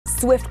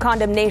Swift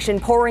condemnation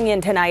pouring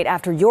in tonight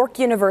after York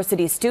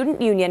University's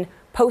student union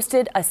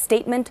posted a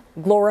statement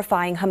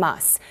glorifying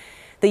Hamas.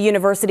 The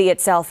university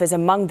itself is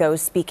among those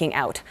speaking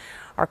out.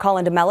 Our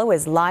Colin D'Mello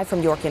is live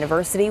from York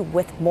University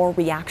with more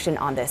reaction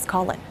on this.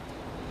 Colin.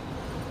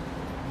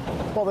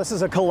 Well, this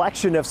is a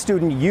collection of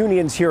student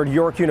unions here at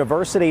York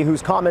University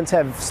whose comments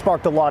have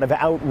sparked a lot of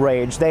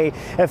outrage. They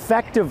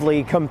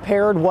effectively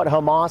compared what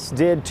Hamas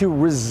did to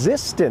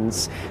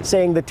resistance,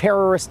 saying the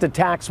terrorist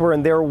attacks were,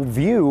 in their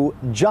view,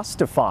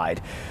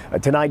 justified.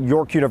 Tonight,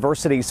 York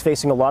University is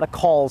facing a lot of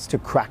calls to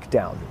crack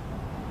down.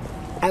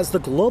 As the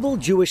global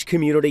Jewish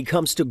community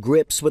comes to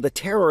grips with the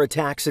terror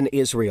attacks in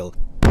Israel,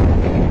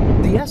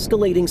 the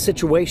escalating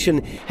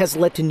situation has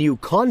led to new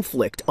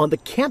conflict on the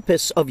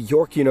campus of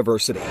York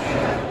University.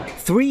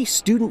 3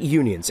 student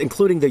unions,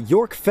 including the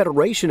York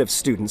Federation of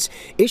Students,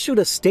 issued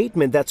a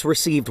statement that's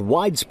received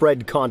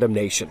widespread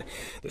condemnation.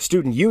 The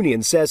student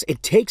union says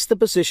it takes the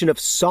position of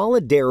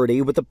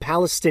solidarity with the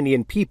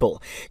Palestinian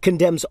people,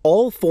 condemns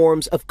all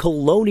forms of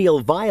colonial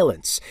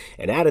violence,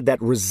 and added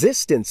that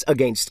resistance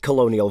against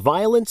colonial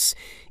violence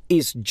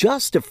is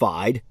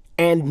justified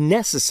and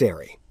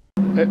necessary.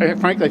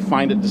 Frankly, I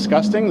find it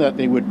disgusting that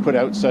they would put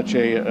out such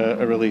a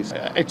release.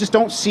 I just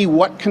don't see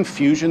what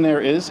confusion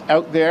there is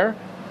out there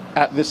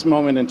at this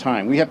moment in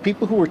time. We have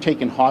people who were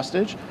taken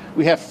hostage.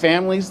 We have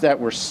families that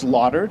were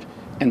slaughtered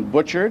and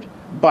butchered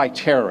by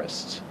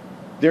terrorists.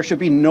 There should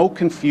be no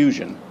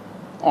confusion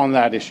on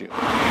that issue.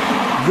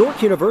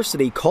 York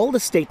University called a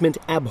statement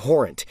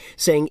abhorrent,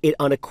 saying it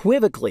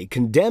unequivocally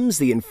condemns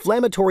the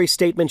inflammatory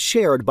statement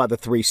shared by the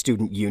 3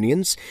 student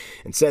unions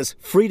and says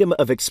freedom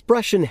of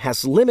expression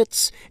has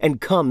limits and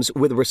comes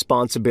with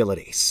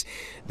responsibilities.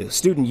 The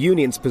student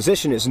union's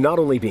position is not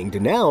only being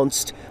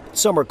denounced, but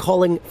some are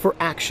calling for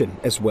action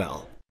as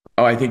well.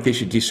 I think they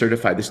should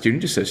decertify the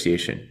Student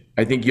Association.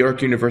 I think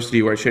York University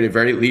should at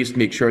very least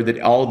make sure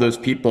that all of those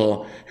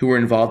people who were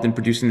involved in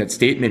producing that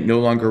statement no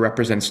longer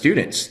represent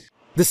students.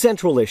 The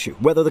central issue,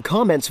 whether the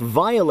comments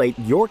violate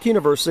York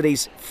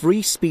University's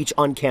free speech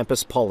on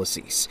campus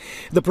policies.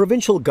 The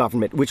provincial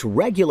government, which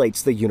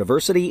regulates the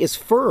university, is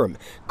firm,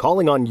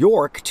 calling on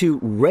York to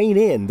rein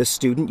in the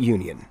student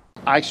union.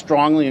 I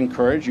strongly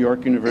encourage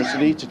York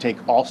University to take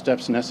all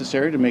steps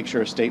necessary to make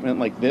sure a statement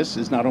like this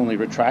is not only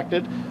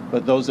retracted,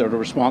 but those that are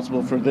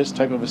responsible for this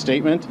type of a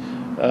statement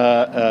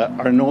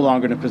are no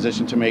longer in a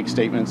position to make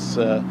statements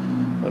of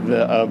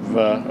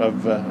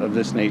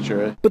this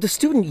nature. But the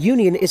student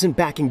union isn't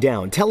backing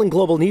down, telling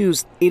Global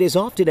News it is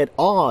often at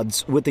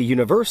odds with the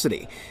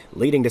university,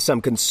 leading to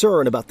some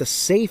concern about the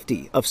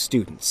safety of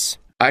students.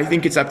 I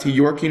think it's up to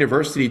York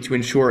University to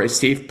ensure a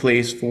safe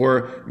place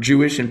for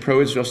Jewish and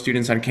pro-Israel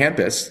students on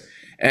campus.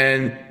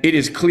 And it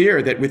is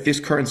clear that with this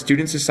current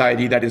student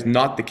society, that is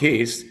not the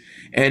case.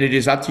 And it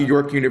is up to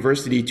York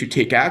University to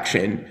take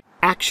action.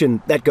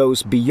 Action that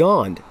goes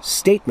beyond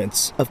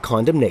statements of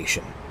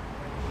condemnation.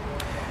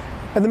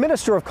 And the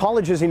Minister of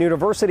Colleges and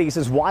Universities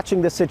is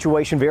watching this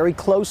situation very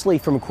closely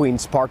from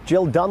Queen's Park.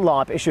 Jill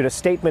Dunlop issued a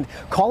statement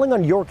calling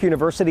on York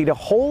University to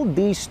hold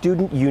these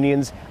student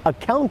unions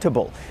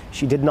accountable.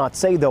 She did not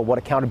say, though, what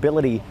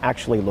accountability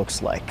actually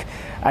looks like.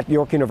 At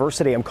York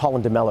University, I'm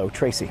Colin D'Mello.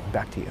 Tracy,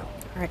 back to you.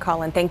 All right,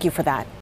 Colin, thank you for that.